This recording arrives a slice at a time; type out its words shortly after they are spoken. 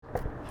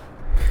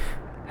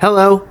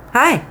Hello.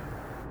 Hi.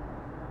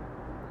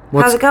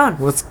 How's it going?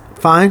 What's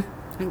fine?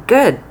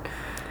 Good.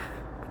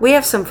 We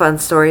have some fun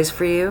stories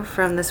for you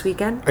from this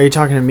weekend. Are you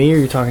talking to me or are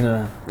you talking to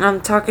them? I'm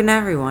talking to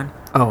everyone.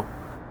 Oh.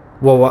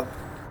 Well,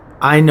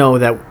 I know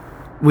that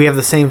we have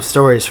the same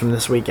stories from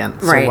this weekend.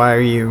 So Right. why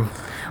are you...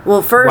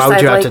 Well, first, Why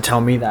would you have to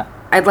tell me that?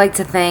 I'd like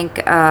to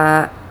thank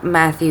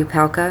Matthew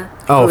Pelka,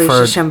 Oh,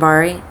 Felicia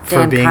Shambari,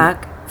 Dan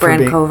Cock,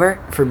 Brand Cover.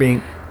 For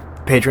being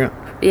Patreon.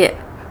 Yeah.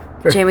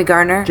 Jamie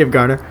Gardner. Jim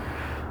Garner.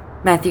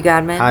 Matthew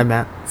Godman. Hi,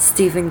 Matt.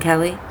 Stephen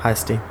Kelly. Hi,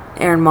 Steve.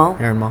 Aaron Mull.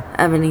 Aaron Mull.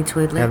 Ebony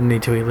Twidley. Ebony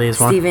Tweedley is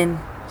one.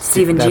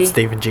 Stephen G. That's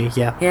Stephen G,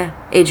 yeah. Yeah.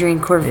 Adrian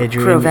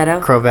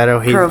Crovetto.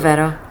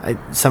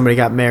 Crovetto. Somebody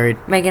got married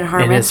Megan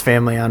Harmon. in his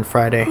family on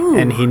Friday, Ooh.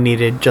 and he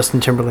needed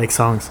Justin Timberlake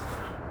songs.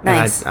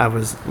 Nice. And I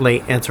was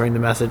late answering the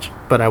message,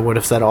 but I would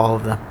have said all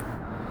of them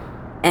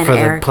And for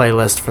Eric. the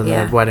playlist for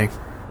the wedding.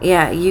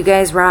 Yeah, you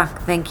guys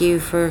rock. Thank you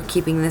for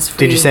keeping this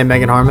free. Did you say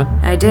Megan Harmon?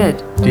 I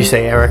did. Did you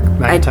say Eric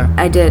McIntyre?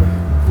 I did.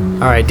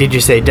 All right. Did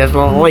you say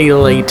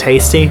Digitally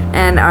Tasty?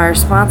 And our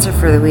sponsor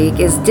for the week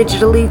is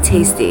Digitally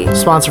Tasty.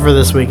 Sponsor for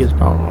this week is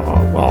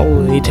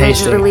Digitally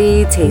Tasty.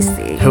 Digitally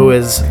Tasty. Who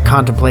is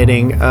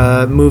contemplating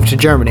a move to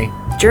Germany.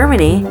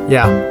 Germany?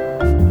 Yeah.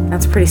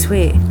 That's pretty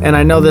sweet. And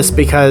I know this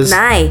because...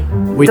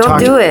 Don't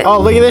talked, do it. Oh,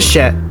 look at this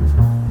shit.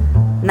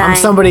 Nye. I'm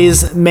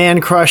somebody's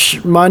Man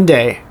Crush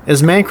Monday.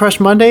 Is Man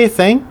Crush Monday a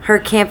thing? Her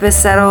campus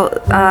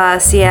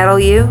Seattle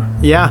U?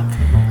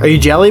 Yeah. Are you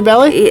Jelly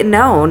Belly?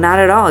 No, not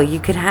at all. You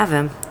could have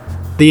him.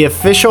 The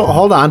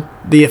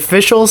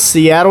official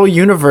Seattle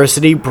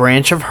University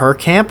branch of her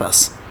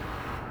campus.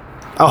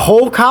 A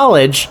whole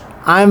college.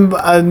 I'm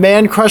a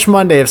Man Crush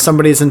Monday of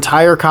somebody's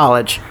entire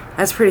college.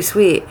 That's pretty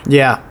sweet.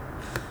 Yeah.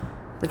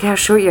 Look how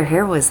short your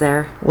hair was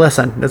there.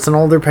 Listen, it's an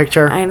older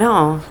picture. I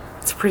know.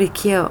 It's pretty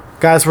cute.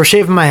 Guys, we're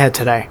shaving my head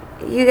today.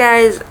 You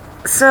guys,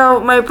 so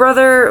my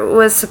brother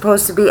was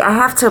supposed to be... I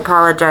have to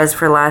apologize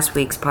for last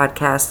week's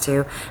podcast,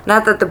 too.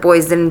 Not that the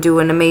boys didn't do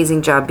an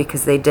amazing job,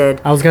 because they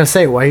did. I was going to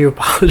say, why are you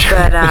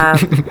apologizing?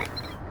 But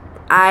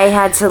I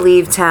had to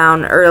leave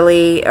town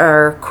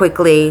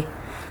quickly.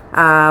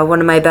 One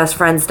of my best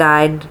friends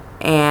died,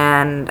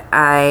 and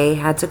I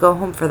had to go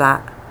home for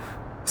that.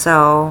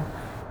 So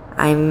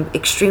I'm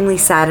extremely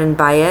saddened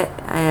by it,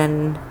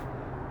 and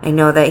I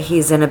know that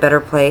he's in a better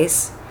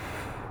place.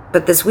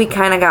 But this week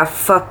kind of got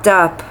fucked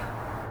up.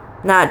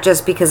 Not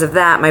just because of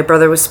that. My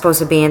brother was supposed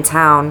to be in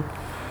town,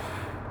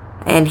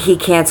 and he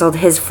canceled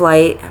his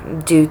flight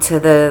due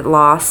to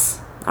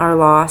our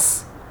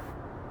loss.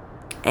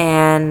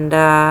 And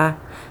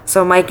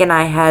so Mike and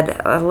I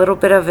had a little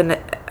bit of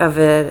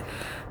an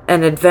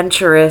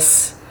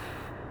adventurous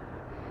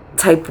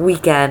type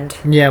weekend.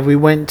 Yeah, we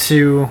went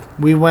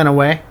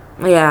away.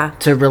 Yeah.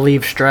 To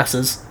relieve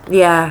stresses.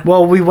 Yeah.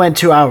 Well, we went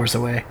 2 hours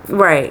away.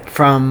 Right.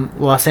 From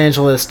Los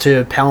Angeles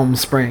to Palm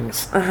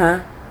Springs. Uh-huh.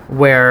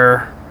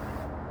 Where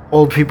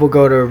old people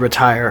go to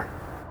retire.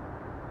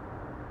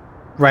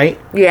 Right?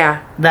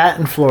 Yeah. That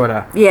in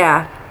Florida.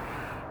 Yeah.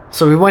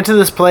 So we went to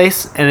this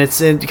place, and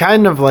it's in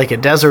kind of like a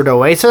desert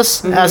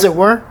oasis, as it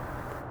were.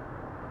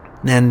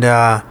 And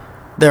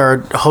there are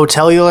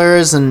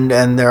hoteliers, and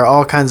there are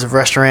all kinds of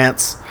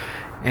restaurants.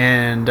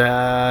 And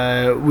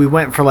we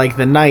went for like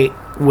the night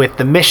with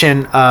the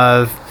mission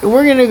of,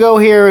 we're going to go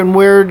here and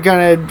we're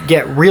going to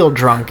get real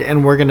drunk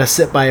and we're going to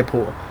sit by a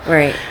pool.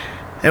 Right.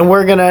 And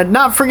we're going to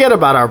not forget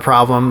about our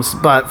problems,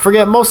 but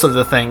forget most of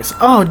the things.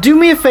 Oh, do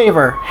me a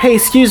favor. Hey,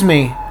 excuse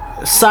me.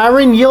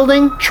 Siren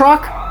yielding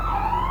truck?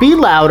 Be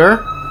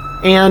louder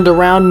and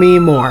around me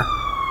more.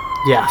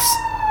 Yes.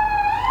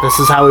 This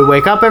is how we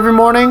wake up every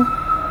morning.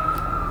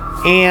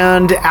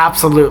 And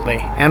absolutely.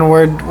 And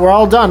we're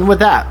all done with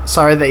that.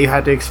 Sorry that you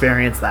had to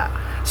experience that.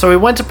 So we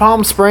went to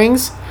Palm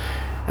Springs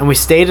and we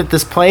stayed at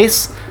this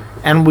place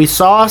and we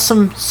saw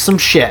some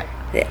shit.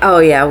 Oh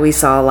yeah, we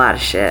saw a lot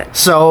of shit.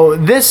 So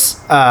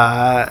this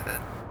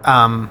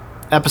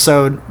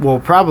episode will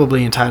probably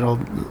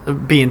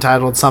be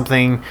entitled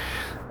something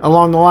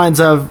along the lines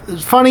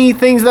of funny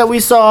things that we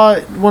saw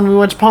when we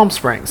went to Palm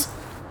Springs.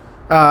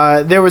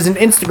 There was an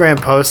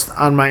Instagram post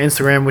on my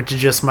Instagram, which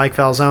is just Mike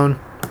Falzone,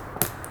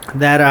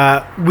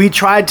 that we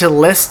tried to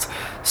list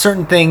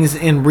certain things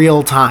in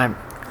real time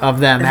of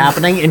them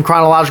happening in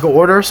chronological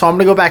order. So I'm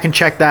going to go back and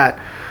check that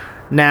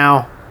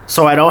now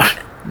so I don't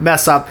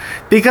mess up,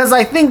 because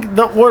I think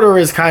the order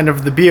is kind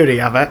of the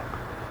beauty of it.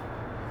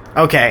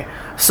 Okay,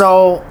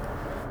 so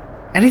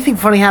anything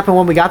funny happened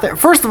when we got there?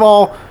 First of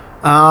all,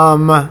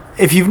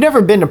 if you've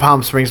never been to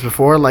Palm Springs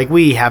before, like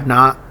we have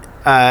not,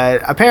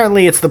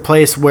 apparently it's the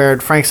place where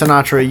Frank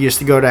Sinatra used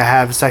to go to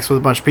have sex with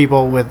a bunch of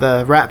people with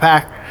the Rat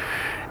Pack.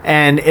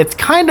 And it's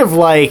kind of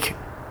like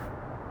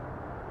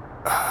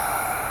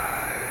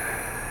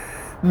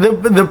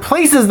the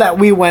places that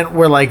we went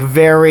were like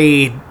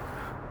very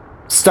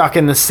stuck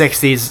in the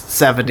 60s,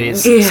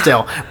 70s Yeah.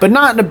 still, but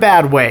not in a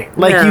bad way.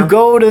 Like No. you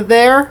go to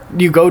there,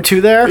 You go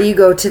to there.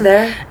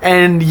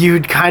 and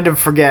you'd kind of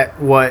forget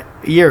what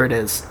year it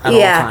is at all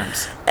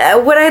times.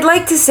 What I'd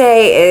like to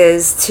say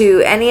is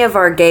to any of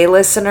our gay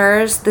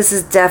listeners, this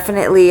is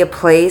definitely a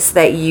place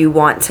that you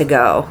want to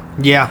go.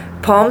 Yeah.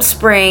 Palm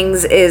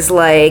Springs is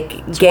like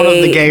One of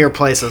the gayer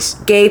places.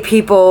 gay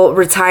people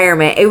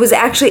retirement.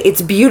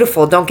 It's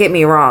beautiful, don't get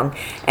me wrong.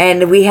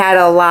 And we had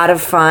a lot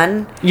of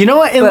fun. You know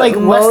what? In But like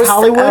West most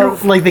Hollywood,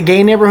 of- like the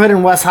gay neighborhood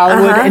in West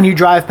Hollywood, and you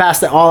drive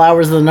past it all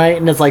hours of the night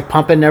and it's like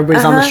pumping and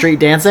everybody's on the street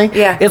dancing.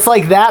 Yeah. It's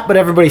like that, but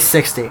everybody's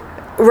 60.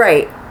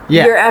 Right.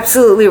 Yeah. You're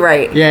absolutely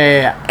right.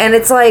 Yeah. And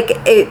it's like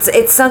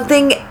it's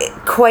something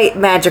quite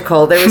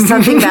magical. There was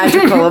something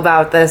magical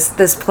about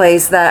this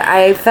place that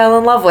I fell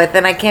in love with,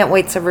 and I can't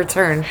wait to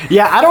return.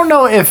 Yeah, I don't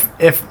know if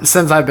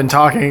since I've been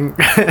talking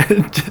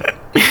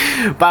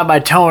by my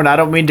tone, I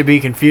don't mean to be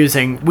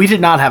confusing. We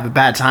did not have a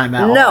bad time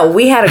at all. No,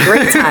 we had a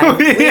great time.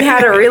 We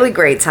had a really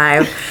great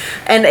time.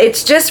 And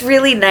it's just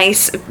really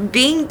nice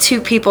being two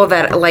people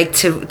that like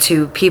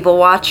to people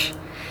watch.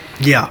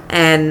 Yeah.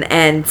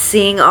 And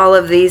seeing all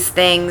of these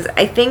things.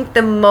 I think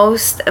the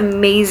most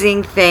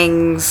amazing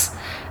things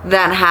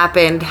that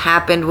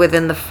happened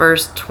within the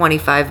first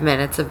 25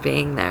 minutes of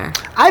being there.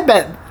 I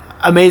bet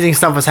amazing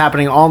stuff was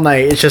happening all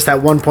night. It's just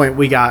at one point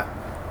we got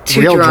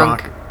Too real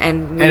drunk. drunk.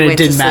 And we And it went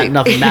to didn't matter. sleep.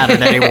 Nothing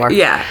mattered anymore.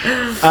 Yeah.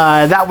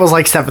 That was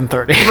like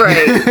 7:30.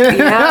 Right.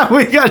 Yeah.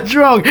 We got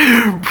drunk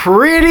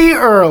pretty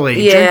early.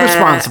 Drink Yeah.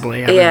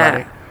 responsibly,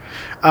 everybody.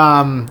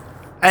 Yeah.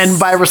 And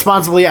by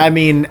responsibly, I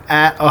mean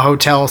at a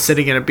hotel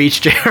sitting in a beach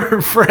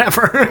chair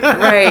forever.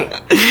 Right.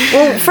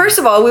 Well, first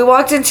of all, we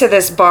walked into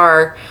this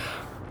bar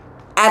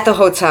at the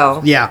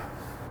hotel. Yeah.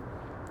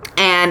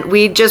 And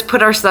we just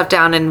put our stuff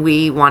down and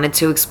we wanted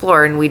to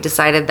explore, and we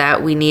decided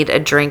that we need a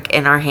drink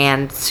in our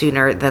hand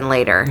sooner than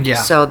later. Yeah.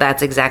 So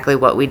that's exactly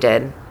what we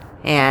did.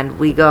 And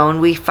we go and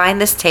we find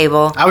this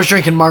table. I was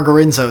drinking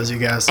margarinzos, you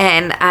guys.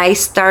 And I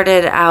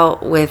started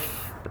out with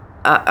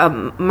a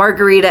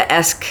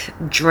margarita-esque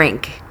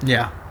drink.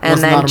 Yeah. And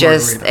Was then not a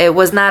just, margarita. it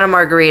was not a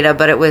margarita,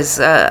 but it was,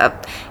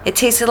 it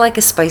tasted like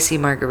a spicy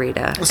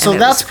margarita. So and it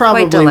that's was quite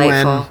probably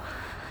delightful.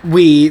 when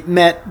we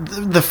met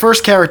the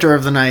first character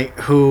of the night,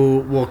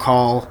 who we'll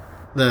call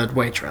the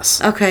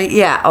waitress. Okay,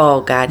 yeah.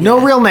 Oh, God, No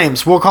yeah. real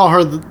names. We'll call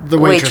her the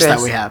waitress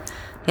that we have.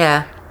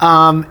 Yeah.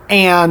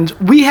 And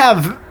we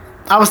have,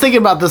 I was thinking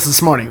about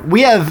this morning.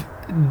 We have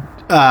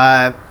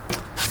a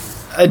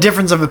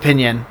difference of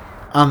opinion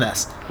on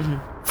this,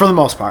 for the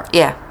most part.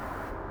 Yeah.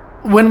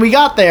 When we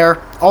got there,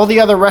 all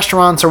the other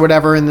restaurants or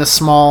whatever in this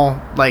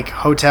small, like,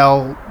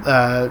 hotel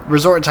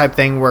resort type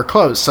thing were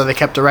closed. So they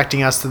kept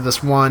directing us to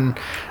this one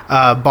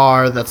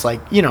bar that's like,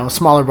 a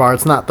smaller bar.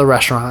 It's not the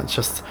restaurant. It's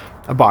just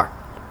a bar.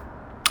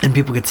 And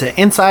people could sit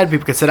inside.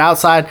 People could sit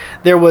outside.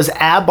 There was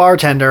a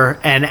bartender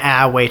and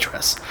a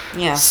waitress.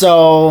 Yeah.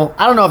 So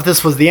I don't know if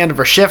this was the end of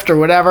her shift or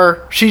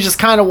whatever. She just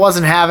kind of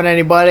wasn't having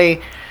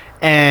anybody.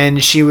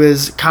 And she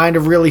was kind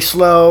of really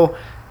slow.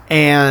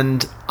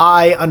 And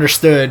I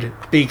understood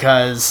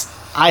because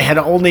I had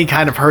only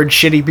kind of heard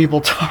shitty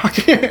people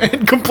talk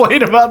and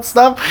complain about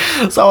stuff.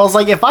 So I was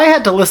like, if I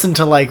had to listen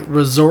to like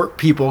resort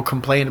people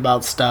complain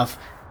about stuff,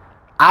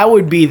 I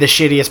would be the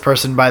shittiest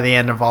person by the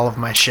end of all of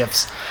my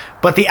shifts.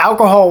 But the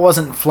alcohol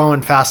wasn't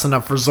flowing fast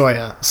enough for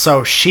Zoya,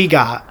 so she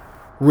got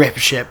rip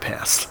shit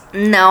pissed.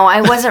 No,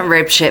 I wasn't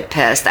rip shit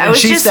pissed. I And was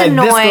she just said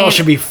annoyed. this girl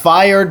should be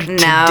fired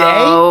today.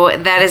 No,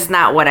 that is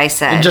not what I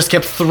said. And just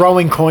kept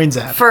throwing coins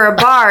at her. For a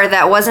bar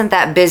that wasn't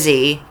that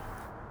busy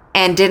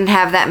and didn't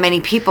have that many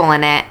people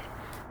in it,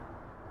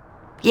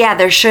 yeah,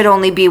 there should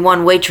only be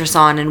one waitress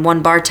on and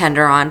one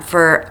bartender on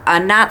for a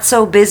not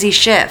so busy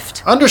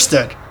shift.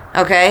 Understood.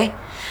 Okay?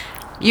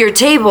 Your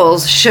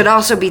tables should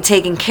also be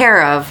taken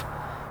care of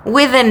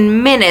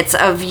within minutes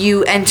of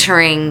you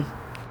entering.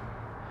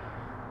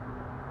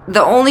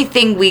 The only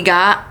thing we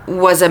got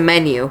was a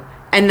menu.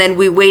 And then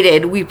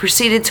we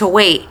proceeded to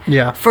wait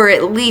Yeah. for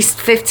at least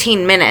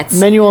 15 minutes.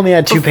 Menu only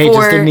had 2 pages,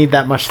 Before- didn't need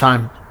that much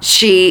time.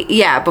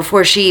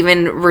 Before she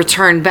even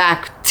returned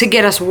back to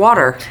get us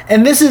water.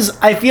 And this is,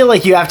 I feel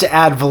like you have to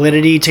add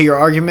validity to your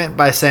argument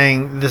by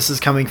saying this is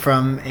coming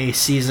from a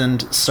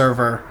seasoned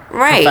server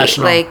Right.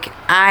 professional. Like,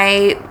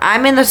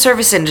 I'm in the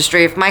service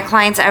industry. If my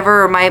clients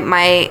ever, or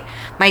my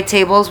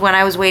tables, when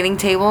I was waiting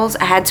tables,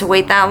 had to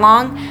wait that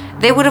long,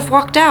 they would have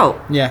walked out.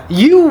 Yeah.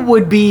 You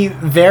would be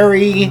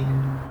very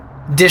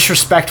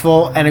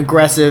disrespectful and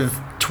aggressive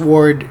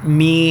toward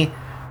me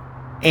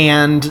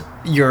and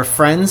your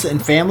friends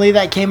and family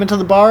that came into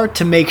the bar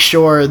to make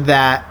sure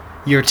that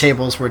your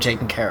tables were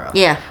taken care of.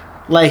 Yeah.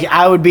 Like,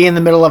 I would be in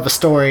the middle of a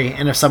story,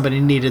 and if somebody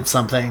needed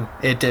something,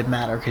 it did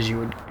matter because you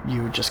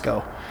would just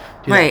go.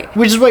 Do that. Right.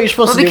 Which is what you're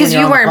supposed Well, to do. because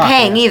when you're you on the weren't clock,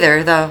 paying yeah.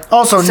 either, though.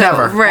 Also, So,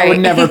 never. Right. I would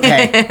never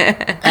pay.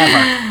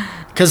 Ever.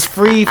 Because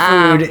free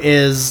food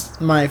is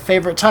my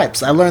favorite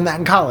types. I learned that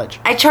in college.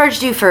 I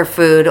charged you for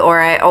food, or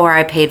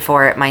I paid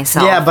for it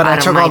myself. Yeah, but I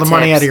took all the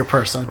money tips. out of your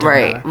purse. So it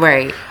didn't matter.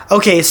 Right.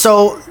 Okay,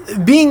 so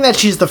being that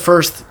she's the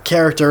first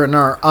character in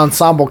our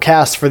ensemble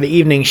cast for the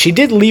evening, she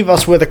did leave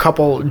us with a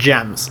couple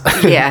gems.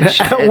 Yeah,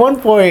 she At did. one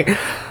point,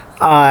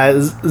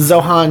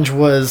 Zohanj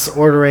was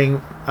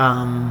ordering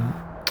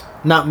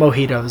not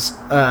mojitos,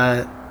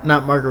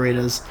 not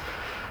margaritas.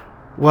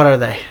 What are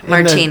they?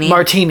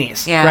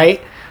 Martinis, Yeah.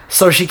 right?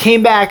 So she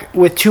came back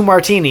with 2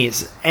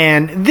 martinis,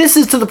 and this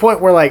is to the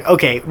point where, like,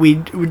 okay,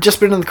 we've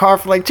just been in the car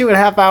for like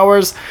 2.5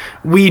 hours.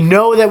 We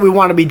know that we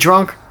want to be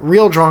drunk,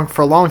 real drunk,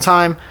 for a long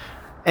time,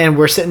 and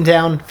we're sitting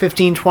down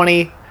 15,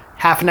 20,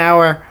 half an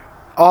hour.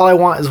 All I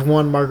want is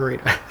 1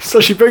 margarita. So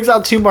she brings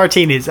out 2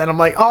 martinis, and I'm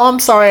like, oh, I'm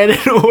sorry, I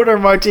didn't order a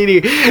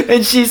martini.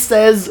 And she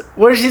says,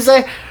 what did she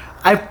say?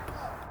 I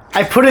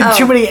put in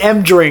too many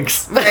M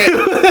drinks.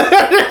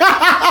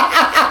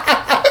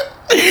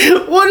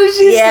 What did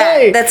she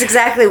say? Yeah, that's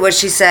exactly what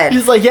she said.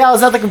 She's like, yeah, I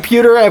was at the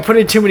computer. I put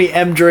in too many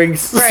M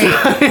drinks. Right.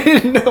 So I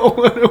didn't know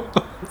what it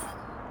was.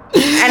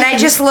 And I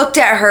just looked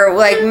at her,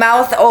 like,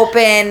 mouth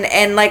open,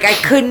 and, like, I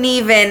couldn't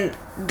even...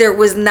 There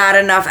was not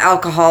enough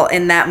alcohol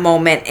in that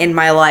moment in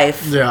my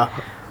life Yeah.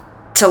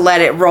 to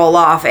let it roll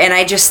off. And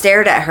I just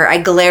stared at her. I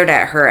glared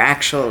at her,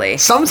 actually.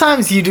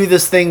 Sometimes you do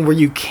this thing where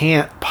you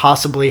can't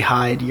possibly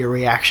hide your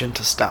reaction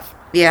to stuff.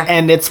 Yeah.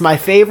 And it's my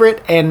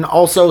favorite, and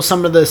also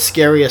some of the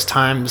scariest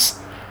times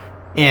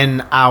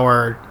in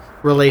our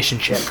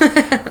relationship.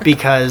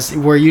 Because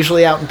we're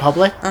usually out in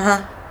public.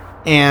 Uh-huh.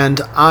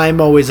 And I'm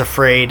always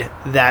afraid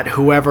that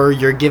whoever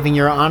you're giving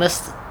your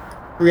honest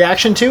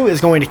reaction to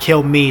is going to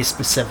kill me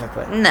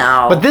specifically.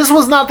 No. But this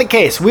was not the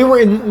case. We were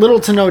in little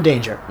to no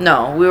danger.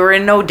 No, we were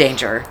in no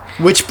danger.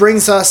 Which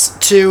brings us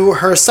to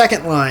her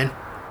second line,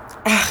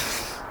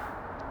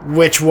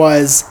 which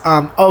was,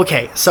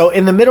 okay, so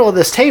in the middle of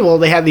this table,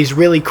 they had these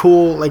really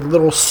cool, like,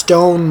 little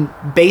stone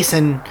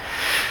basin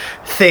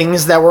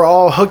things that were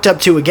all hooked up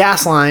to a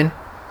gas line,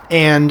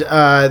 and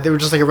they were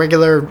just like a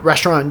regular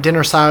restaurant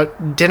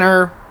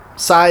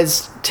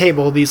dinner-sized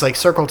table, these, like,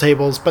 circle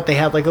tables, but they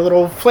had, like, a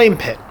little flame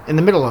pit in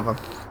the middle of them.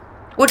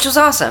 Which was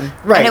awesome.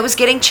 Right. And it was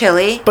getting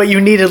chilly. But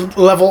you needed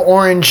level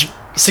orange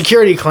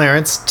security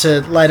clearance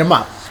to light them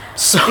up.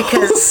 So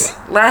Because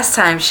last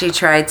time she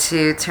tried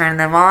to turn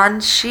them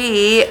on,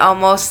 she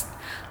almost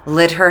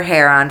lit her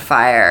hair on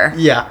fire.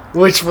 yeah,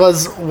 which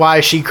was why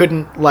she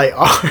couldn't light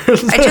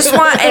ours.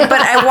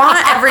 I want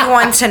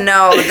everyone to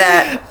know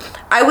that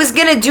I was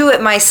going to do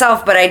it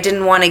myself, but I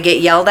didn't want to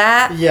get yelled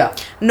at. Yeah,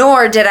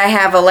 Nor did I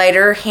have a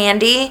lighter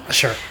handy.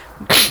 sure.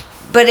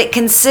 But it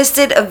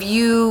consisted of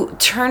you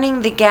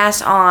turning the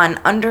gas on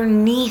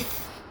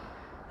underneath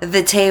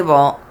the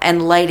table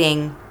and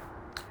lighting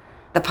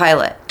the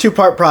pilot.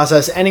 2-part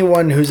process.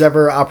 Anyone who's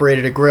ever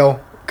operated a grill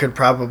could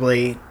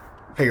probably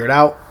figure it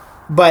out.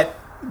 But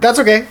that's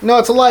okay. No,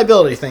 it's a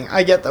liability thing.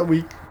 I get that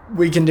we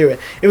can do it.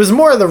 It was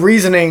more of the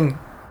reasoning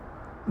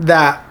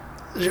that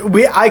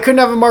I couldn't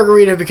have a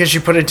margarita because she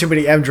put in too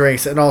many M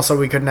drinks, and also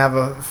we couldn't have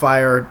a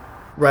fire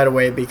right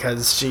away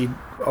because she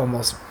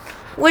almost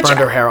burned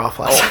her hair off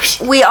last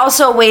night. We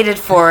also waited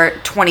for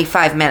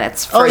 25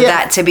 minutes for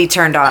that to be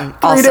turned on.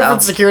 3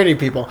 different security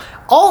people.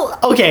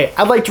 Okay,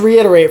 I'd like to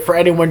reiterate for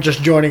anyone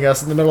just joining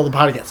us in the middle of the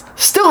podcast.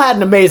 Still had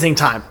an amazing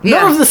time.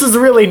 Yeah. None of this is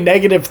really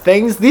negative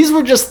things. These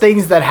were just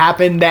things that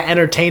happened that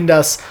entertained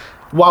us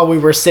while we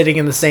were sitting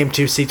in the same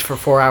 2 seats for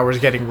 4 hours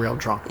getting real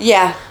drunk.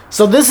 Yeah.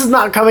 So this is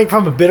not coming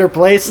from a bitter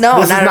place.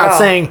 No, this not is at not all.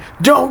 saying,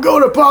 don't go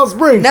to Palm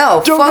Springs.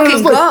 No, don't fucking go to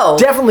this place." go.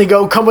 Definitely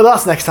go. Come with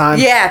us next time.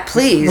 Yeah,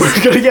 please.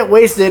 We're going to get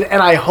wasted,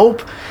 and I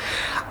hope...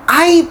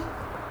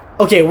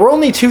 Okay, we're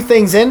only 2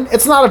 things in.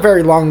 It's not a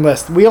very long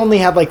list. We only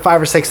had like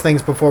 5 or 6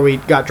 things before we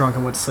got drunk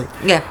and went to sleep.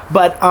 Yeah.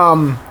 But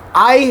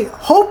I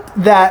hope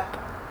that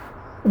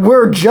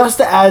we're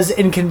just as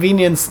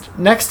inconvenienced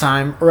next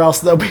time, or else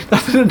there'll be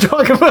nothing to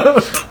talk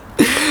about.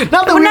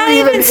 Not that we Not were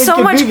even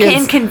so much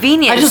inconvenienced.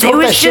 inconvenience. I just It hope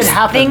was that shit just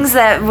happened. things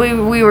that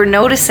we were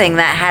noticing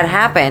that had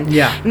happened.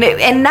 Yeah.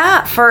 And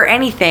not for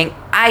anything.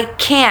 I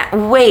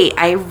can't wait.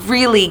 I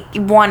really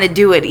want to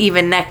do it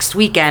even next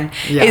weekend.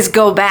 Yeah. Is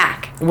go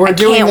back. We're I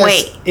doing can't this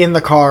wait. in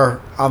the car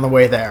on the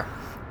way there.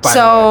 by the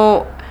way.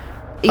 So,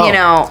 Oh. you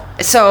know,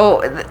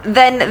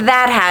 then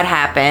that had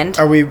happened.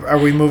 Are we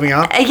moving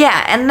on?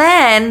 Yeah, and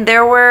then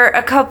there were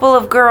a couple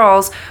of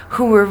girls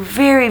who were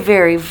very,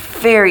 very,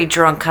 very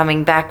drunk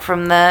coming back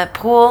from the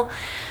pool.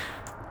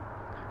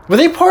 Were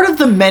they part of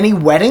the many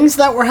weddings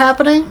that were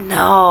happening?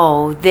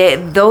 No,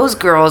 those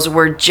girls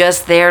were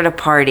just there to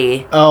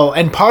party. Oh,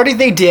 and party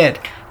they did.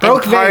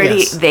 Broke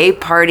Vegas. They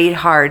partied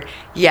hard.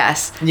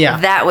 Yes. Yeah.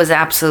 That was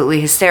absolutely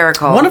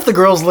hysterical. One of the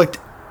girls looked,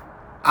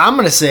 I'm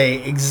going to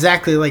say,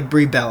 exactly like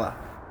Brie Bella.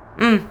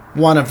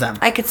 One of them.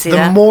 I could see the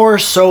that. The more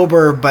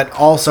sober, but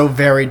also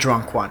very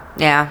drunk one.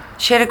 Yeah.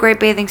 She had a great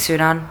bathing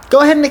suit on. Go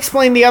ahead and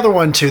explain the other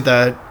one to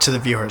the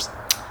viewers.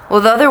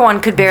 Well, the other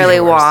one could barely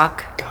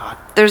walk. God.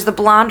 There's the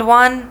blonde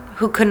one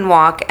who couldn't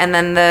walk, and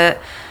then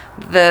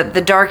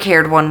the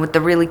dark-haired one with the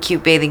really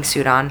cute bathing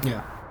suit on.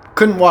 Yeah.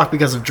 Couldn't walk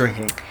because of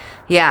drinking.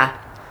 Yeah.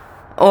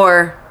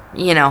 Or,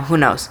 who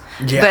knows.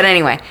 Yeah. But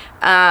anyway,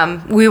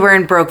 we were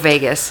in Broke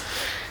Vegas,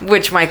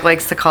 which Mike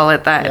likes to call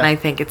it that, and I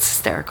think it's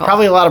hysterical.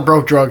 Probably a lot of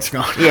broke drugs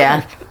going on.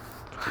 Yeah.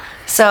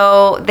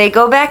 So they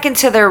go back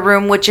into their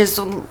room, which is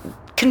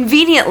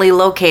conveniently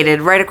located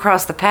right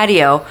across the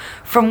patio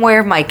from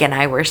where Mike and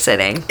I were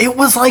sitting. It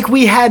was like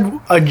we had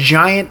a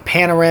giant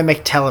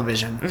panoramic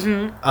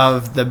television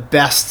of the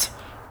best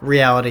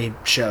reality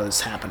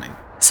shows happening.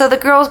 So the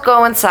girls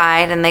go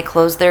inside and they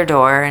close their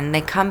door and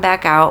they come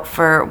back out,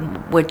 for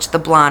which the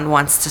blonde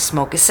wants to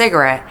smoke a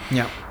cigarette.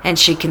 Yeah. And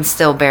she can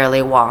still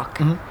barely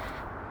walk.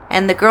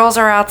 And the girls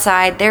are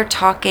outside. They're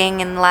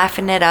talking and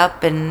laughing it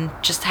up and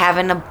just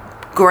having a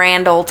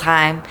grand old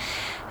time.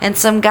 And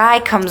some guy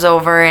comes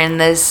over in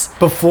this...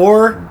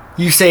 Before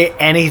you say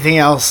anything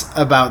else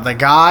about the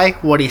guy,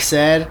 what he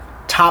said,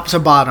 top to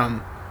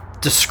bottom,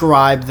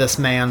 describe this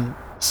man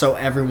so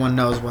everyone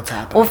knows what's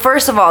happening. Well,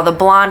 first of all, the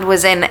blonde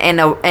was in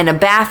a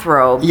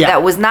bathrobe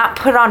that was not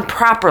put on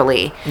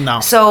properly. No.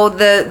 So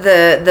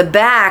the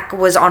back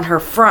was on her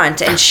front,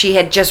 and she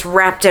had just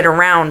wrapped it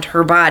around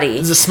her body.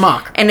 It's a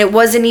smock. And it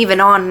wasn't even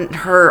on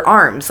her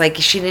arms. Like,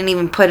 she didn't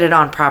even put it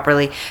on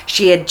properly.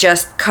 She had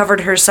just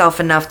covered herself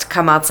enough to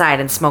come outside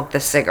and smoke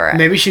the cigarette.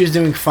 Maybe she was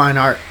doing fine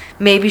art.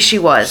 Maybe she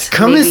was.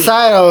 Come Maybe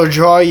inside, I'll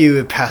draw you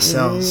with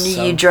pastels.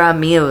 You draw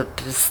me with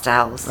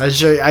pastels.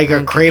 I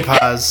got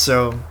crepas,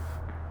 so...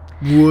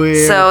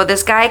 Where? So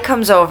this guy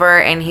comes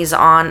over and he's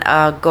on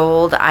a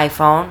gold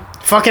iPhone.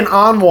 Fucking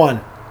on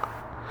one.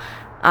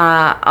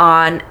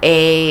 On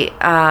a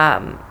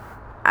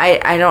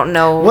I don't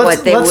know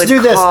what they would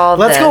do this. call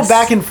Let's this. go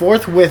back and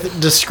forth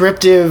with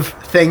descriptive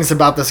things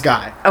about this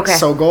guy. Okay.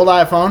 So gold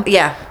iPhone.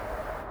 Yeah.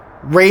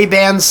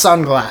 Ray-Ban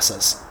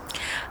sunglasses.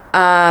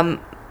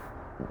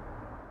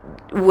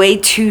 Way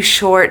too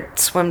short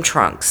swim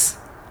trunks.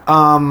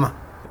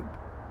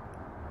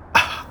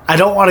 I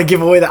don't want to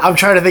give away that. I'm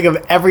trying to think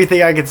of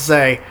everything I could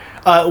say.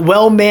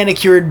 Well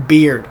manicured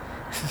beard.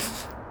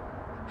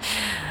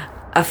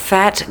 A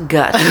fat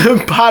gut.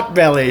 Pot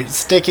belly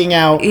sticking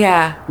out.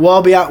 Yeah.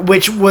 Well beyond,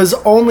 which was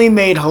only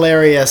made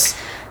hilarious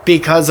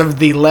because of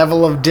the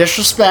level of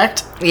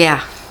disrespect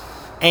Yeah.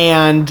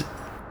 and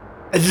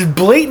just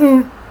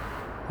blatant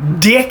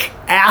dick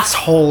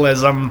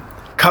assholism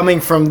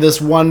coming from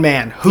this one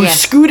man who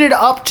scooted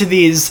up to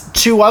these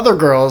two other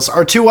girls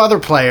or two other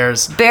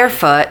players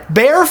Barefoot,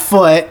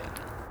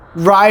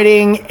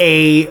 riding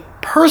a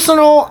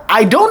personal,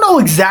 I don't know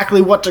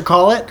exactly what to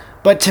call it,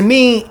 but to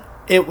me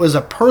it was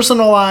a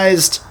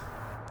personalized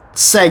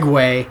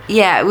Segway.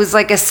 Yeah, it was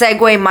like a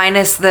Segway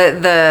minus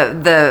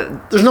the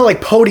There's no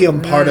like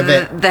podium part of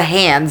it. the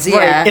hands.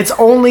 Yeah. Right. It's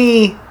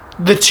only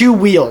the two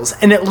wheels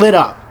and it lit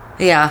up.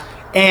 Yeah.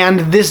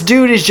 And this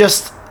dude is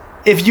just,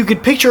 if you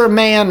could picture a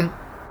man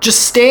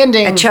just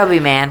standing, A chubby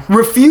man.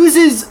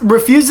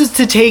 refuses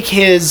to take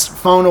his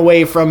phone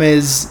away from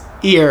his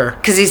ear.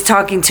 Because he's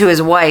talking to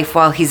his wife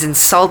while he's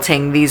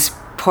insulting these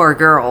poor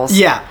girls.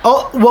 Yeah.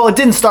 Oh, well, it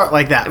didn't start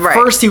like that. Right.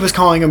 First, he was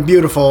calling them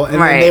beautiful, and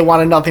then they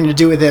wanted nothing to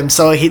do with him.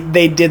 So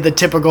they did the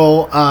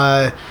typical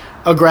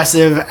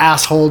aggressive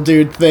asshole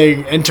dude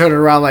thing and turned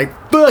around like,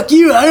 "Fuck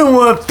you! I don't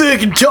want to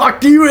fucking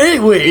talk to you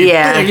anyway.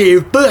 Yeah.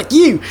 Fuck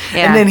you!"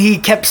 Yeah. And then he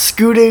kept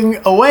scooting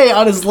away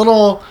on his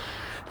little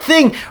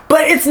thing.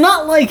 But it's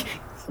not like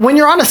when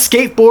you're on a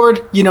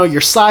skateboard, you're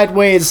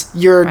sideways,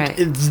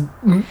 it's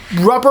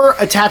rubber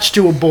attached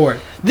to a board.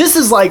 This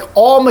is like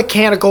all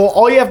mechanical.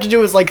 All you have to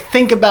do is like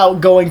think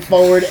about going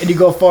forward and you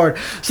go forward.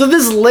 So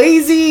this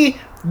lazy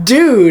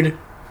dude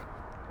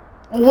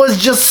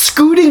was just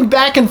scooting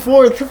back and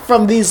forth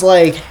from these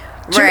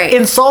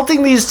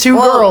insulting these two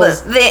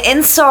girls. The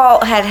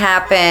insult had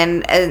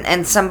happened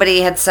and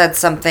somebody had said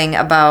something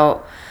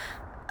about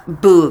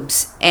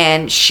boobs,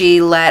 and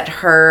she let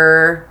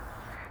her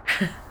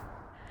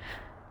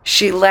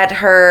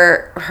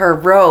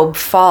robe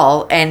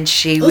fall, and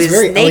she was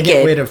very naked.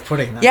 Elegant way of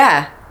putting that.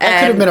 Yeah,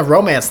 that could have been a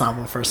romance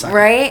novel for a second,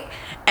 right?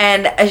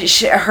 And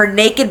her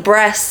naked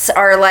breasts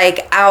are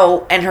like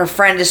out, and her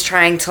friend is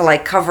trying to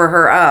like cover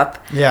her up.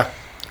 Yeah,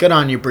 good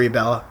on you, Brie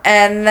Bella.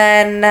 And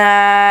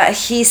then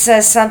he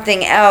says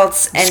something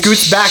else, and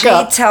scoots back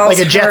up like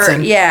a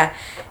Jetson. Yeah.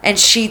 And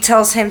she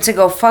tells him to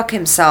go fuck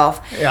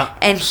himself. Yeah.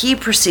 And he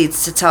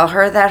proceeds to tell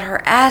her that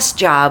her ass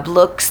job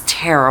looks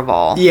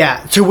terrible.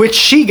 Yeah, to which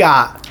she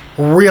got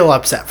real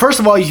upset. First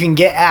of all, you can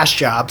get ass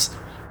jobs.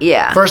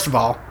 Yeah. First of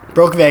all,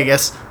 Broke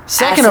Vegas.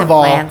 Second Ass of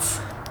all,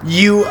 implants.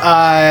 you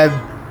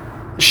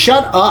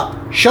shut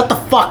up. Shut the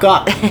fuck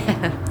up.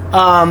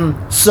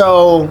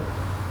 So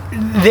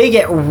they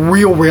get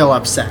real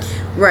upset.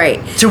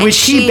 Right. To which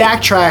he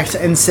backtracks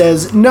and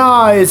says,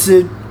 "Nah, it's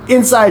an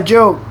inside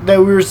joke that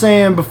we were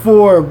saying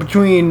before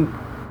between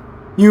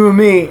you and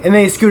me," and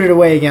then he scooted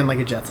away again like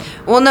a Jetson.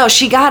 Well, no,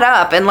 she got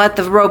up and let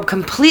the robe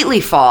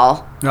completely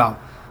fall. No,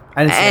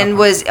 I didn't see and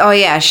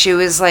that. she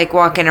was like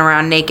walking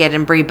around naked,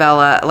 and Brie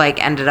Bella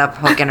like ended up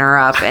hooking her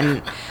up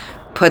and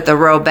put the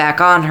robe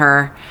back on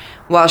her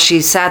while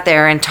she sat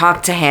there and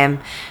talked to him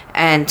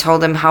and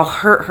told him how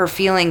hurt her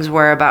feelings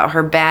were about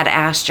her bad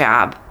ass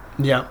job.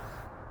 Yeah.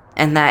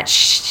 and that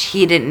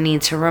he didn't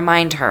need to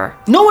remind her.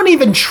 No one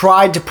even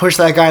tried to push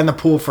that guy in the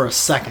pool for a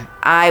second.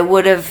 I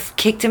would have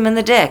kicked him in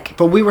the dick.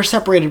 But we were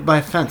separated by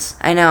a fence.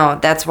 I know.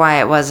 That's why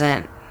it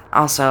wasn't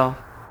also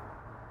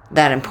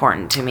that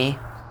important to me.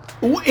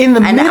 In the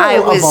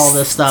middle of all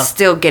this stuff.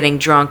 Still getting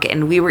drunk,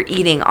 and we were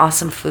eating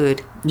awesome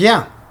food.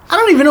 Yeah. I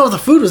don't even know if the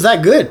food was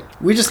that good.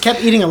 We just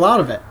kept eating a lot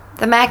of it.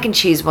 The mac and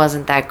cheese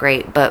wasn't that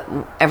great, but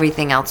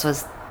everything else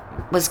was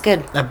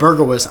good. That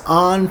burger was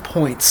on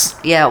points.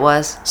 Yeah, it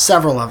was.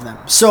 Several of them.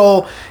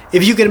 So,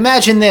 if you could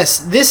imagine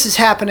this is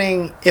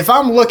happening, if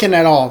I'm looking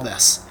at all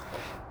this,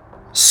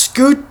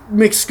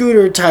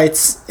 McScooter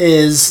Tights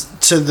is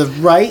to the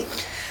right,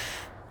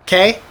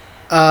 okay?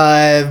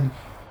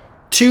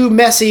 Two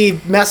messy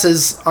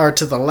messes are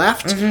to the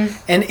left,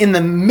 and in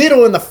the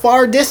middle, in the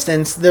far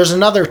distance, there's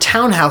another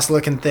townhouse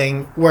looking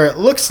thing where it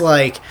looks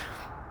like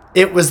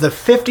it was the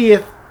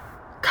 50th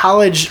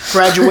college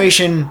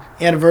graduation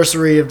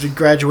anniversary of the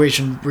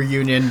graduation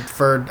reunion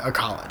for a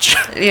college.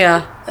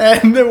 Yeah.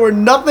 And there were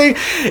nothing.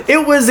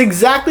 It was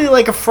exactly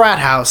like a frat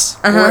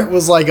house where it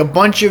was like a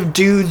bunch of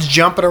dudes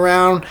jumping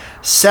around,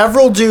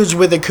 several dudes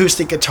with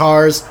acoustic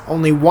guitars.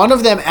 Only one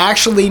of them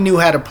actually knew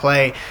how to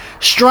play,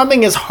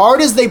 strumming as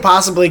hard as they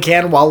possibly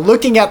can while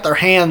looking at their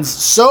hands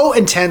so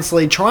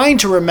intensely, trying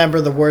to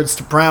remember the words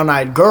to Brown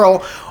Eyed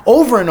Girl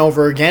over and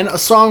over again, a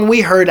song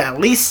we heard at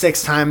least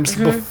 6 times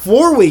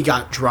before we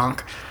got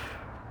drunk.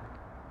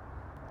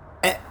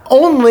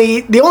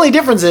 The only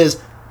difference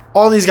is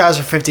all these guys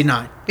are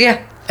 59.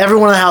 Yeah.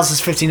 Everyone in the house is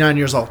 59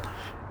 years old.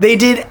 They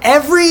did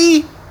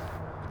every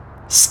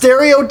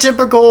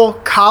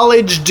stereotypical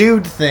college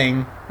dude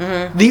thing.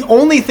 The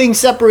only thing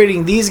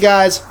separating these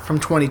guys from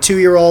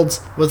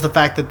 22-year-olds was the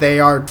fact that they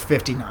are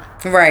 59.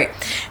 Right.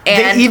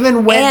 And they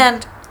even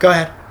went... Go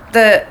ahead.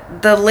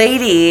 The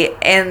lady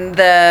in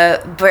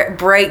the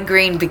bright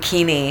green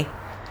bikini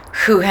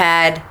who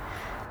had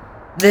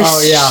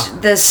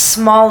the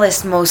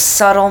smallest, most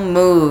subtle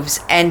moves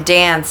and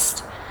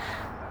danced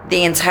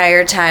the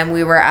entire time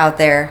we were out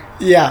there.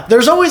 Yeah.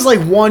 There's always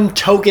like one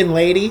token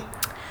lady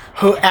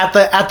who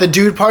at the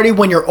dude party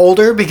when you're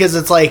older, because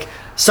it's like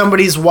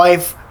somebody's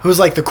wife who's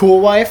like the cool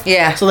wife.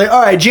 Yeah. So like,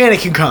 all right, Janet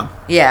can come.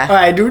 Yeah. All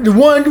right,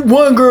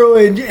 one girl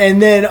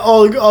and then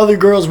all the other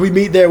girls we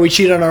meet there, we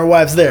cheat on our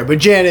wives there. But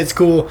Janet's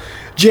cool.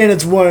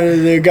 Janet's one of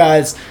the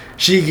guys.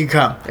 She can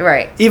come.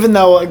 Right. Even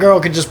though a girl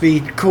could just be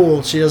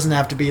cool, she doesn't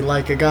have to be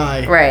like a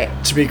guy. Right.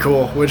 To be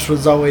cool, which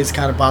was always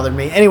kind of bothered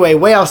me. Anyway,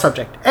 way off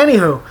subject.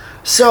 Anywho,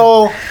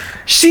 so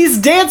she's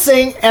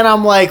dancing, and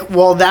I'm like,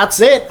 well, that's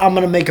it. I'm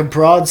going to make a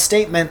broad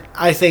statement.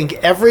 I think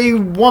every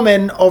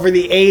woman over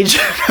the age...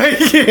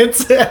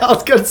 I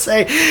was going to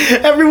say,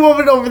 every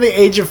woman over the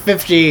age of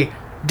 50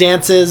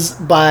 dances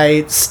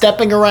by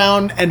stepping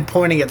around and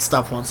pointing at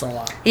stuff once in a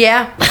while.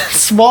 Yeah.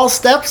 Small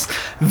steps,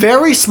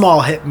 very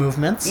small hip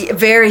movements.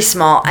 Very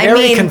small. Very I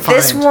mean, confined.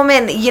 This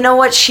woman, you know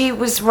what? She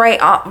was right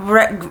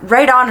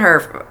on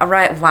her.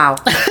 Right. Wow.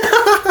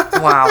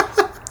 Wow.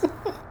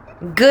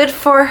 Good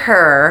for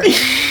her,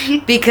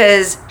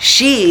 because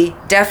she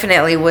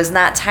definitely was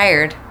not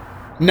tired.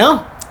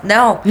 No.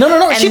 No.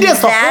 She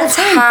danced the whole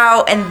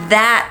time. And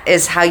that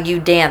is how you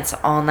dance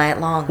all night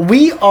long.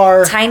 We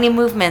are... Tiny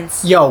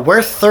movements. Yo,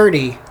 we're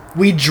 30.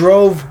 We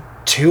drove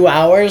 2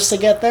 hours to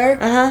get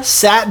there,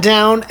 sat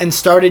down and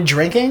started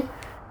drinking,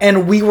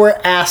 and we were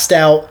assed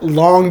out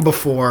long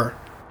before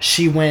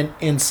she went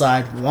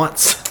inside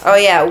once. Oh,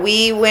 yeah.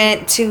 We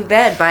went to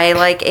bed by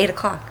like 8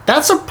 o'clock.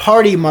 That's a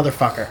party,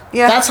 motherfucker.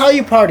 Yeah. That's how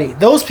you party.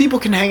 Those people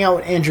can hang out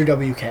with Andrew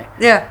WK.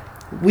 Yeah.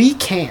 We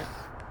can't.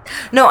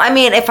 No, I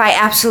mean, if I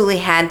absolutely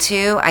had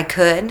to, I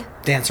could.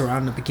 Dance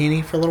around in a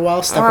bikini for a little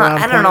while, step around.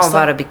 I don't know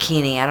about a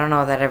bikini. I don't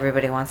know that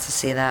everybody wants to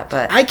see that,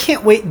 but... I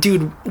can't wait.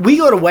 Dude, we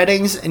go to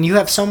weddings, and you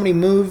have so many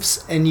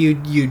moves, and you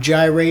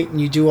gyrate,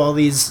 and you do all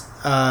these...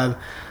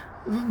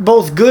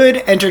 both good,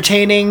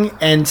 entertaining,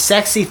 and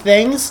sexy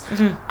things.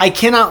 I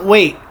cannot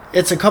wait.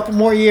 It's a couple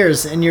more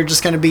years, and you're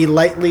just going to be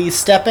lightly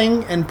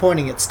stepping and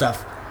pointing at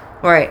stuff.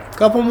 Right. A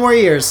couple more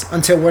years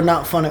until we're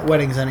not fun at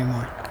weddings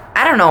anymore.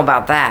 I don't know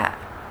about that.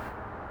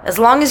 As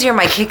long as you're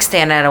my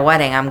kickstand at a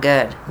wedding, I'm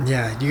good.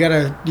 Yeah, do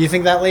you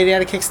think that lady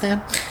had a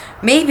kickstand?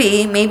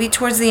 Maybe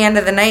towards the end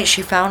of the night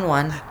she found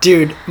one.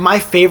 Dude, my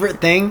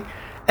favorite thing,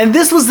 and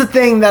this was the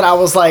thing that I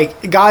was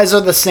like, guys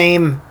are the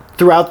same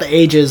throughout the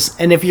ages,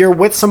 and if you're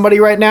with somebody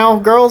right now,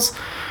 girls,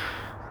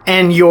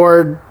 and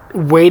you're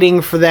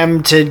waiting for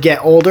them to get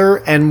older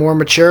and more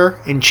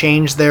mature and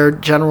change their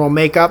general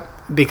makeup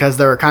because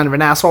they're kind of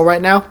an asshole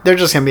right now, they're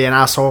just gonna be an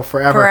asshole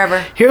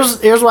forever.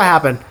 Here's what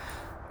happened,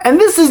 and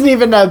this isn't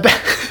even a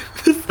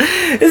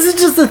this is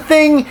just a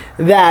thing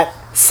that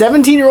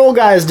 17-year-old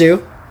guys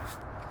do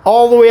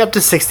all the way up to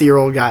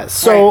 60-year-old guys.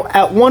 So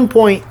at one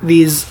point,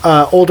 these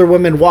older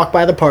women walked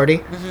by the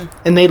party,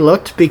 and they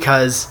looked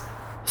because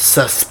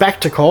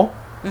spectacle,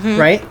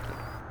 right?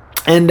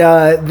 And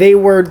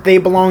they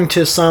belonged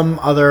to some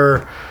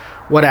other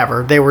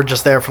whatever. They were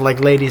just there for like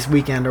ladies'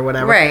 weekend or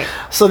whatever. Right.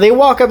 So they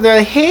walk up there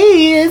like,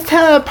 hey, it's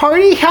a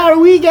party. How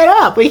do we get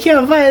up? We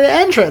can't find the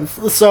entrance.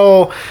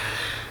 So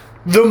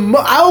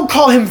I'll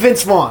call him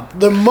Vince Vaughn.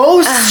 The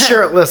most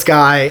shirtless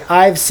guy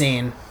I've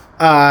seen.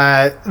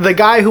 The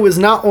guy who was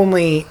not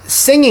only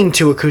singing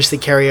to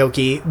acoustic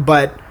karaoke,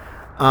 but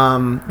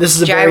this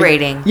is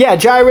gyrating.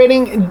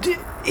 Gyrating.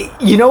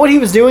 You know what he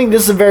was doing?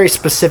 This is a very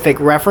specific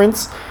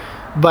reference,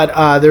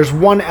 but there's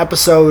one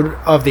episode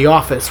of The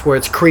Office where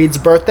it's Creed's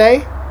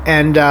birthday,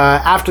 and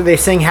after they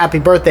sing Happy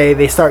Birthday,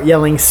 they start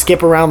yelling,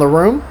 "Skip around the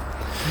room."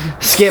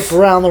 Skip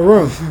around the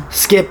room.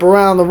 Skip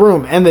around the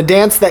room. And the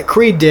dance that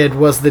Creed did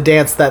was the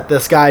dance that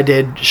this guy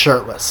did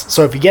shirtless.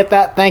 So if you get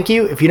that, thank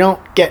you. If you don't,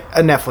 get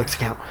a Netflix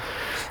account.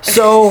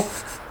 So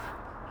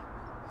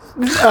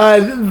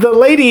the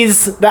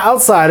ladies, the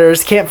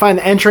outsiders, can't find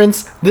the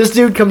entrance. This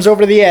dude comes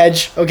over to the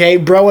edge. Okay,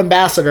 bro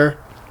ambassador.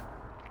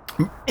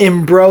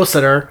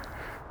 Imbrositer.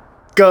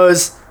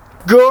 Goes,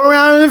 "Go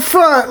around in the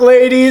front,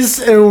 ladies,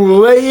 and we'll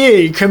let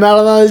you come out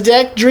on the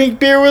deck, drink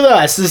beer with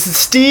us. This is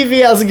Steve. He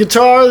has a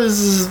guitar. This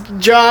is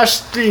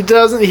Josh. He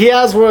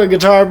has a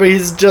guitar, but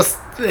he's just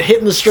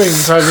hitting the strings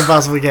as hard as he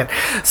possibly can."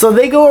 So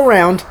they go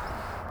around,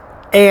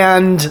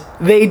 and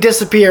they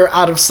disappear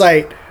out of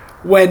sight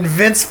when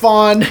Vince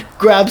Vaughn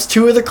grabs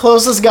two of the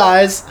closest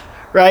guys,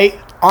 right,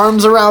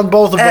 arms around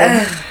both of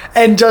them,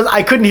 and does.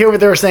 I couldn't hear what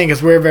they were saying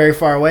because we were very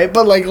far away,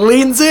 but like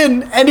leans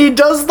in, and he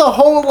does the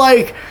whole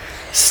like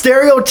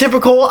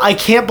stereotypical, I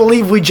can't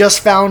believe we just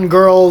found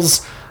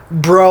girls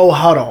bro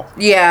huddle.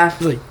 Yeah.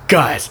 He's like,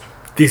 "Guys,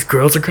 these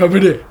girls are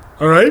coming in.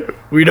 All right?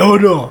 We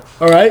don't know.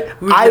 All right?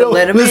 I don't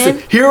let 'em listen.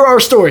 in? Here are our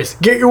stories.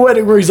 Get your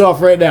wedding rings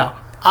off right now.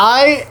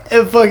 I'm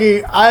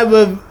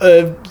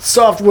a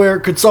software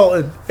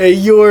consultant, and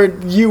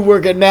you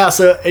work at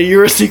NASA, and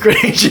you're a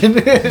secret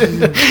agent.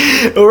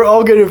 We're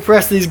all gonna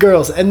impress these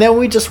girls." And then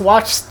we just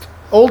watched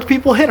old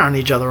people hit on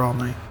each other all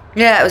night.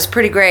 Yeah, it was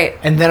pretty great.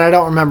 And then I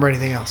don't remember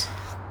anything else.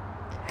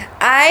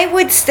 I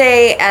would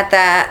stay at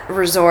that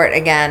resort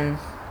again.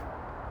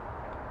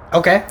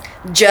 Okay.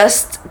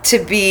 Just to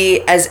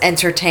be as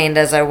entertained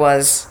as I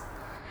was.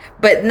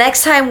 But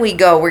next time we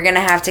go, we're going to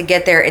have to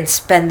get there and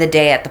spend the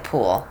day at the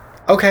pool.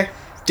 Okay.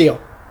 Deal.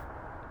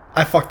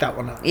 I fucked that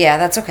one up. Yeah,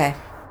 that's okay.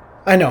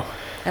 I know.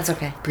 That's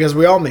okay. Because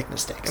we all make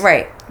mistakes.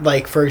 Right.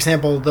 Like, for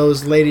example,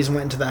 those ladies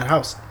went into that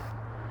house.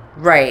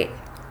 Right.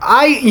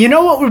 You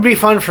know what would be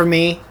fun for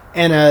me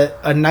and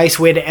a nice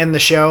way to end the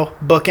show,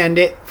 bookend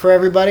it for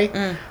everybody?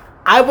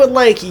 I would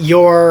like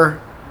your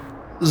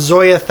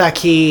Zoya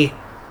Thaki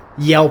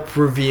Yelp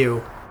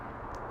review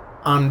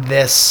on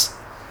this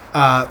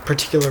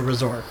particular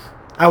resort.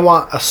 I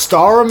want a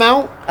star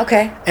amount.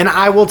 Okay. And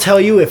I will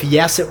tell you if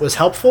yes, it was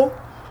helpful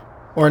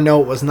or no,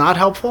 it was not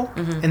helpful.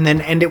 And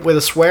then end it with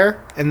a swear.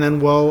 And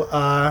then we'll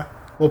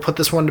put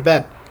this one to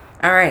bed.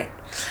 All right.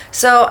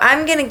 So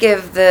I'm going to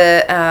give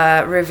the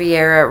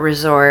Riviera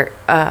Resort,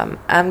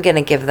 I'm going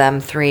to give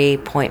them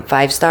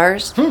 3.5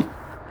 stars.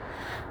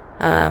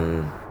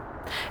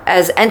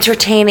 As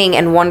entertaining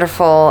and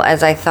wonderful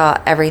as I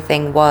thought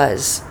everything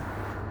was,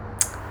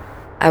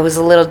 I was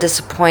a little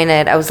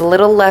disappointed. I was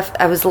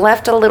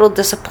left a little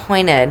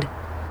disappointed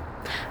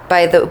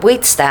by the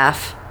wait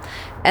staff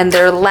and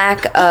their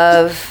lack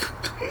of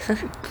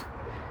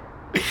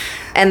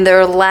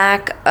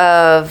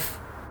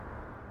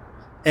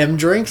M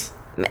drinks?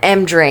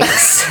 M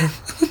drinks.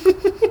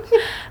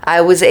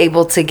 I was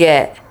able to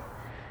get.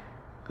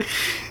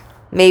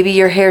 Maybe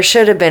your hair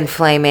should have been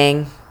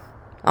flaming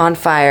on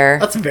fire.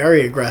 That's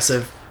very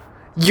aggressive.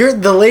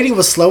 The lady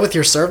was slow with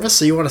your service,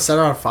 so you want to set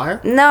her on fire?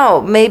 No,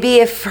 maybe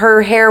if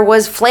her hair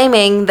was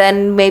flaming,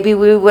 then maybe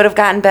we would have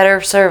gotten better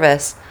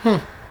service.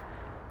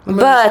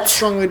 But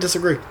strongly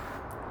disagree.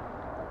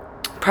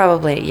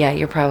 Probably, yeah,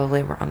 you're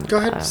probably wrong. Go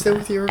ahead, stay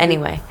with your review.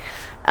 Anyway,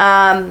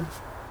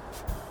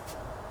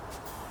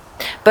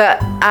 but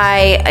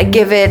I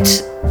give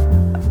it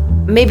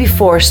maybe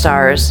 4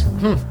 stars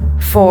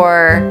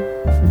for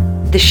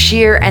the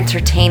sheer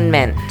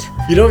entertainment.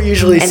 You don't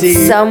usually see...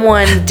 And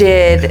someone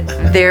did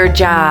their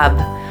job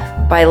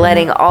by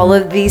letting all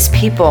of these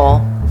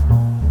people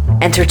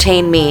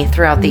entertain me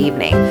throughout the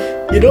evening.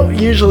 You don't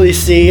usually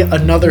see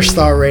another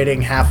star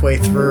rating halfway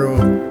through.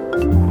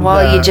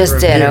 Well, you just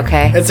did,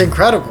 okay? It's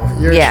incredible.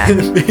 You're Yeah.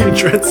 being a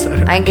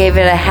trendsetter. I gave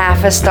it a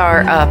half a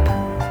star up.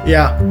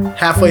 Yeah,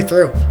 halfway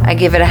through. I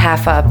give it a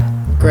half up.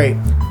 Great.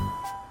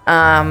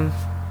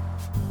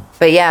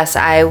 But yes,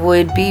 I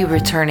would be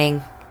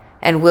returning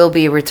and will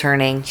be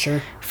returning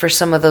for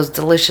some of those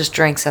delicious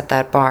drinks at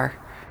that bar.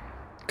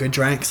 Good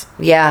drinks.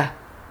 Yeah.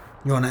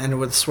 You want to end it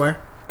with a swear?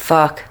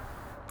 Fuck.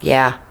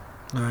 Yeah.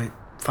 All right.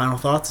 Final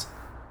thoughts?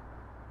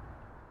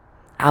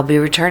 I'll be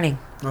returning.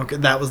 Okay,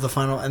 that was the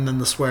final, and then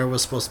the swear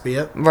was supposed to be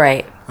it?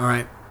 Right. All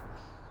right.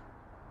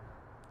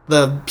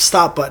 The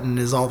stop button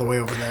is all the way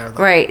over there,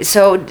 though. Right.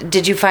 So,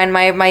 did you find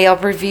my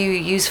Yelp review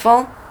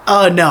useful?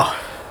 No.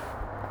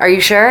 Are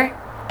you sure?